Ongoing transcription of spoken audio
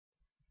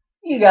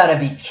You gotta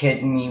be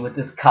kidding me with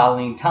this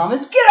Colleen Thomas.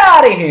 Get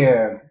out of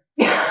here!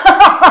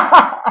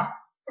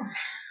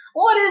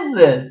 What is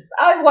this?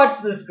 I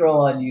watch this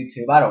girl on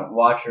YouTube. I don't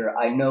watch her.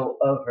 I know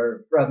of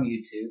her from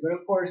YouTube. And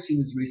of course, she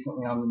was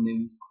recently on the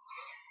news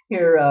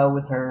here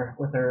with her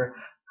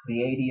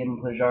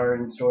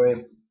Pleiadian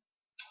story.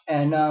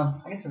 And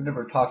I guess I've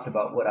never talked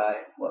about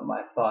what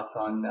my thoughts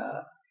on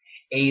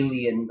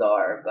aliens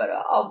are, but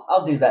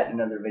I'll do that in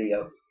another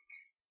video.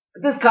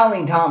 But this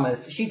Colleen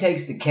Thomas, she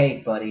takes the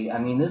cake, buddy. I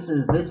mean,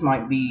 this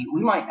might be,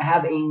 we might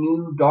have a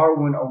new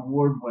Darwin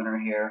Award winner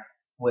here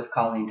with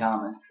Colleen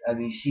Thomas. I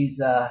mean, she's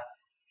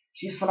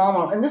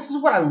phenomenal, and this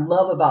is what I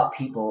love about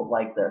people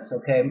like this.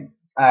 Okay,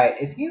 all right,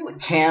 if you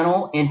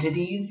channel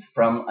entities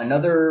from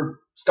another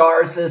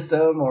star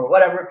system or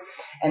whatever,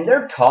 and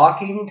they're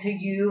talking to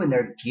you and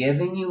they're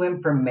giving you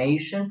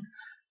information,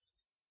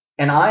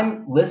 and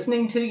I'm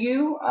listening to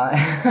you,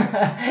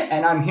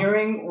 and I'm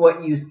hearing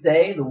what you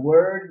say, the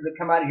words that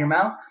come out of your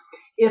mouth,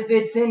 if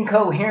it's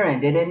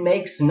incoherent and it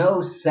makes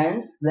no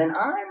sense, then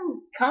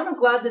I'm kind of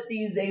glad that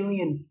these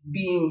alien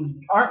beings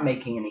aren't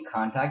making any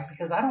contact,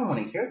 because I don't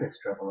want to hear this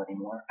drivel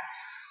anymore.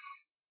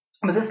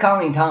 But this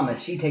Colleen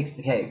Thomas, she takes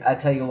the cake. I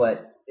tell you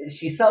what,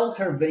 she sells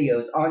her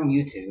videos on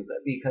YouTube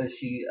because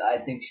I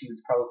think she was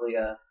probably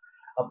a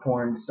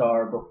porn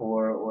star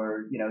before,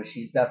 or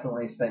she's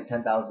definitely spent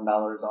 $10,000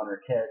 on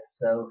her tits.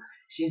 So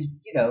she's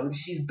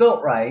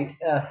built right,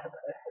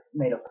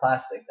 made of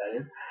plastic, that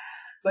is.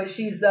 But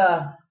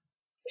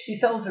she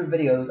sells her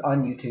videos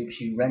on YouTube.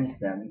 She rents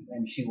them,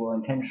 and she will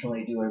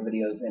intentionally do her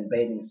videos in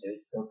bathing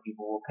suits, so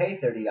people will pay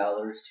 $30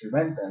 to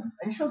rent them,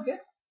 and she'll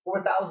get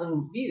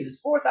 4,000 views.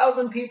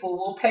 4,000 people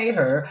will pay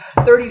her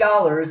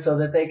 $30 so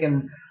that they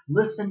can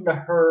listen to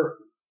her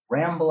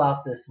ramble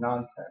out this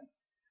nonsense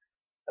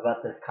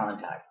about this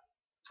contact.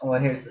 Well,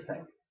 here's the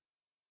thing.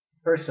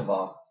 First of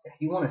all, if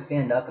you want to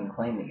stand up and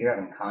claim that you're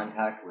having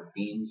contact with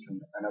beings from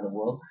another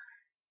world,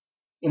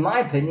 in my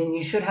opinion,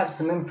 you should have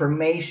some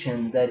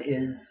information that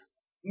is,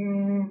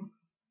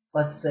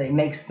 let's say,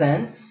 makes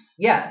sense.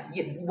 Yeah,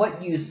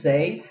 what you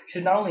say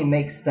should not only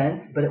make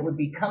sense, but it would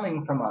be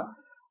coming from a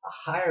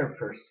higher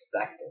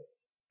perspective.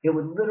 It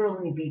would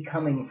literally be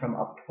coming from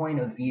a point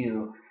of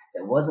view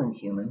that wasn't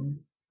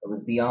human, that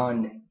was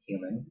beyond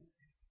human.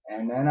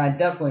 And I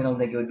definitely don't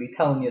think it would be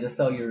telling you to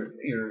sell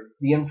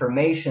the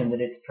information that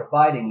it's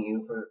providing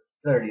you for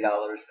 $30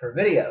 per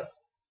video.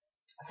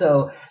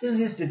 So this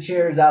is just a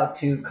cheers out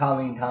to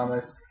Colleen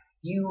Thomas.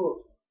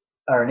 You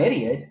are an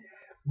idiot,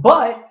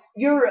 but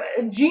you're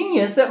a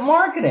genius at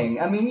marketing.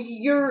 I mean,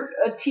 you're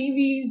a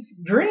TV's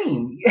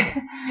dream.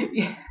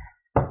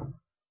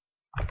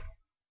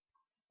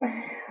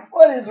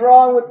 What is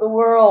wrong with the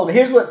world?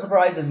 Here's what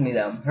surprises me,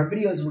 though. Her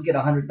videos will get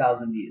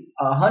 100,000 views.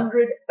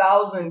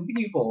 100,000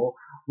 people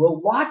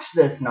will watch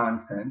this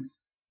nonsense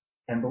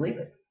and believe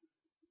it.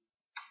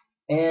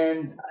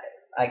 And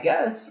I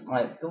guess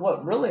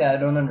what really I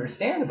don't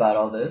understand about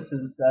all this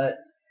is that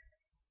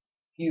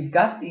you've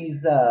got these.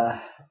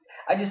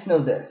 I just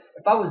know this.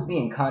 If I was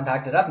being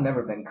contacted, I've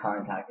never been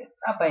contacted.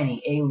 Not by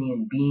any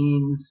alien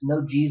beings.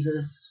 No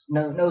Jesus.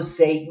 No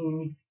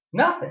Satan.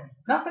 Nothing.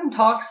 Nothing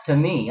talks to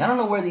me. I don't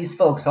know where these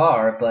folks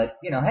are, but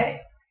hey,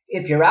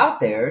 if you're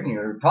out there and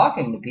you're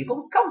talking to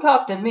people, come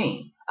talk to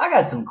me. I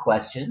got some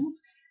questions.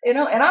 And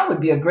I would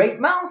be a great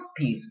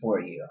mouthpiece for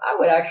you. I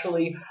would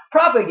actually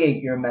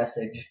propagate your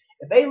message.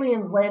 If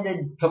aliens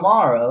landed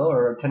tomorrow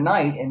or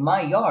tonight in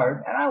my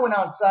yard, and I went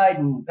outside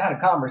and had a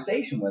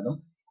conversation with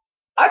them,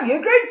 I'd be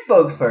a great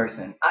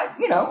spokesperson.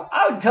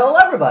 I would tell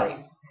everybody.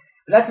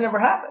 But that's never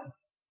happened.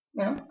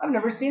 I've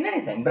never seen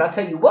anything. But I'll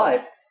tell you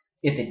what,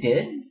 if it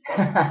did,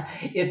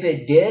 if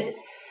it did,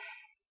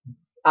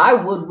 I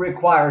would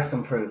require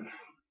some proof.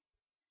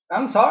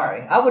 I'm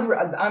sorry.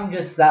 I'm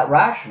just that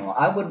rational.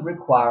 I would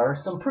require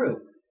some proof.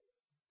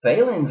 If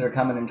aliens are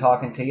coming and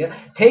talking to you,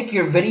 take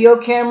your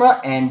video camera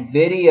and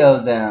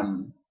video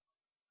them.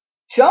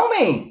 Show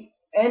me.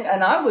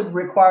 And I would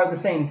require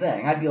the same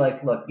thing. I'd be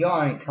like, look,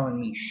 y'all ain't telling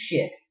me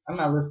shit. I'm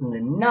not listening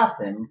to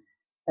nothing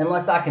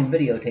unless I can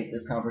videotape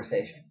this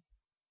conversation.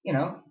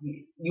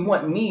 You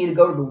want me to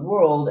go to the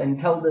world and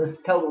tell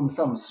them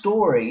some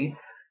story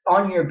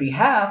on your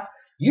behalf.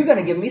 You're going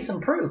to give me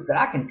some proof that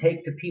I can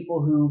take to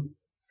people who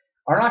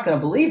are not going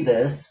to believe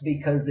this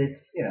because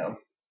it's,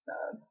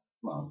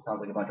 well, it sounds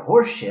like a bunch of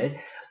horse shit.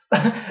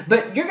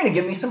 But you're going to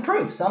give me some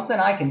proof, something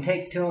I can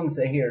take to them and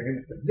say,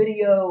 here's the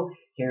video,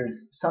 here's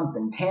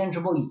something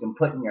tangible you can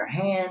put in your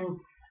hand.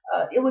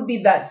 It would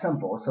be that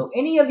simple. So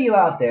any of you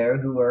out there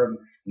who are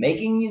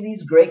making you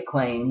these great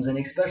claims, and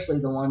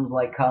especially the ones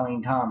like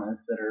Colleen Thomas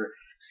that are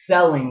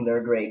selling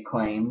their great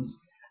claims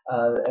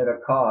at a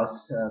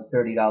cost of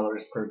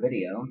 $30 per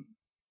video,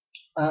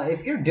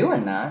 if you're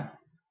doing that,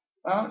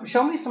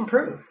 show me some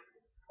proof.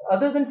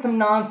 Other than some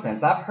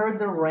nonsense. I've heard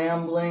the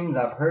ramblings.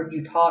 I've heard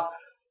you talk.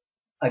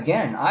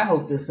 Again, I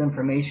hope this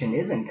information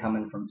isn't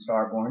coming from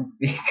Starborns,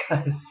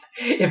 because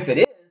if it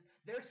is,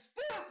 they're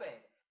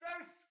stupid!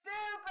 They're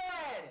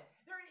stupid!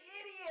 They're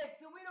idiots,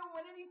 and we don't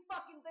want any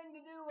fucking thing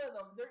to do with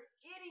them. They're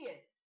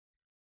idiots.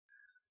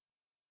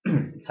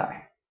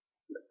 Sorry.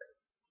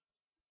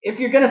 If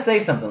you're going to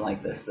say something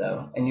like this,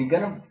 though, and you're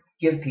going to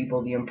give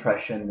people the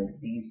impression that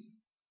these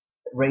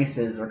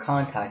races are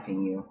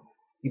contacting you,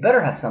 you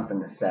better have something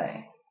to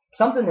say.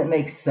 Something that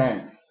makes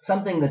sense.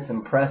 Something that's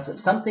impressive.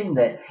 Something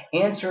that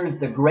answers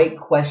the great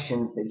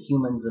questions that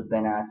humans have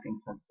been asking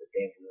since the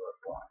day we were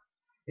born.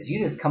 Because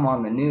you just come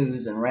on the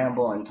news and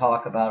ramble and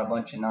talk about a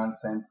bunch of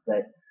nonsense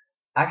that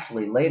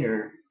actually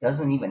later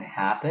doesn't even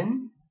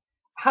happen.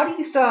 How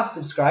do you still have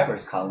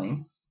subscribers,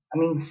 Colleen? I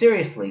mean,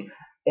 seriously,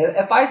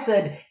 if I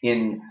said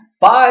in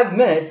 5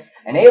 minutes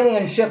an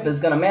alien ship is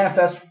going to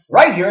manifest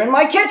right here in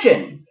my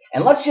kitchen,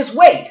 and let's just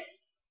wait.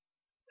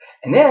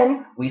 And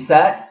then we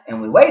sat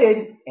and we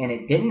waited and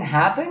it didn't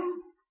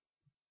happen,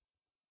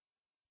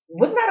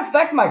 wouldn't that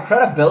affect my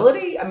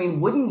credibility? I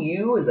mean, wouldn't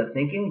you as a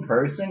thinking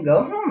person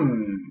go,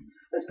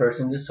 this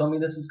person just told me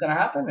this is going to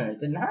happen and it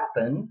didn't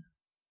happen?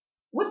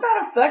 Would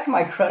that affect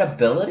my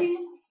credibility?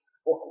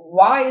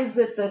 Why is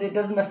it that it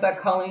doesn't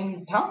affect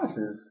Colleen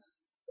Thomas's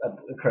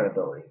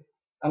credibility?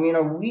 I mean,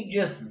 are we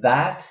just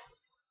that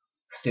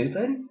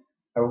stupid?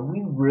 Are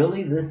we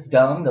really this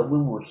dumb that we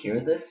will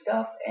hear this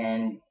stuff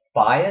and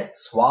buy it,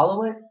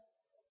 swallow it,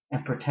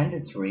 and pretend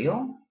it's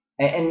real?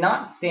 And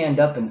not stand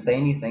up and say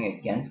anything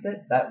against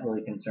it? That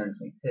really concerns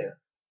me too.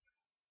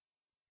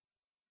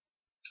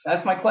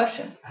 That's my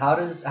question. How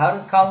does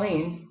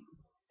Colleen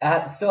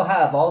still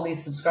have all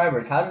these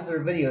subscribers? How does her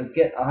videos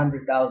get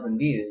 100,000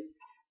 views?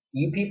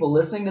 You people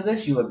listening to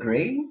this, you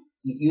agree?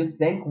 You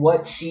think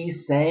what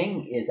she's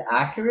saying is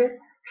accurate,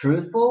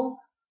 truthful,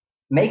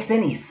 makes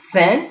any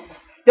sense?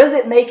 Does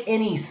it make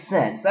any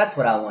sense? That's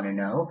what I want to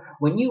know.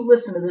 When you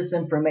listen to this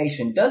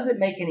information, does it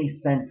make any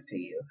sense to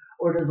you?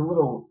 Or does a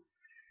little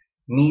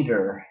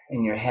meter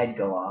in your head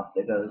go off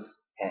that goes,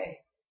 hey,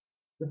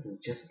 this is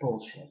just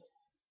bullshit?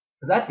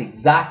 Because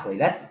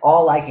that's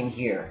all I can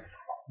hear.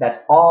 That's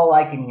all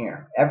I can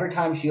hear. Every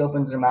time she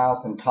opens her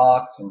mouth and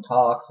talks and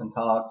talks and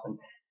talks, and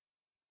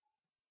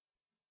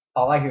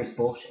all I hear is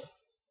bullshit.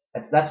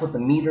 That's what the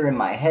meter in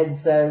my head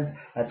says.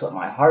 That's what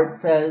my heart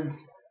says.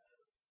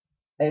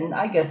 And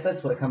I guess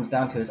that's what it comes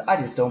down to is I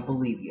just don't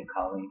believe you,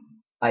 Colleen.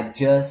 I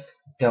just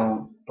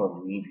don't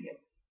believe you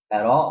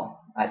at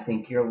all. I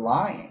think you're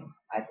lying.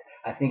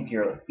 I think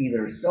you're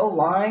either so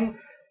lying,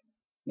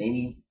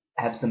 maybe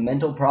have some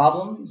mental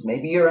problems,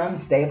 maybe you're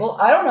unstable.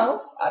 I don't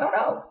know.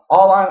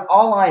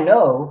 All I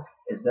know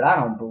is that I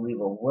don't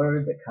believe a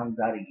word that comes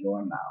out of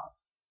your mouth.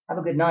 Have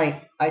a good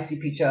night.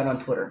 ICP Chat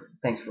on Twitter.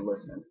 Thanks for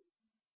listening.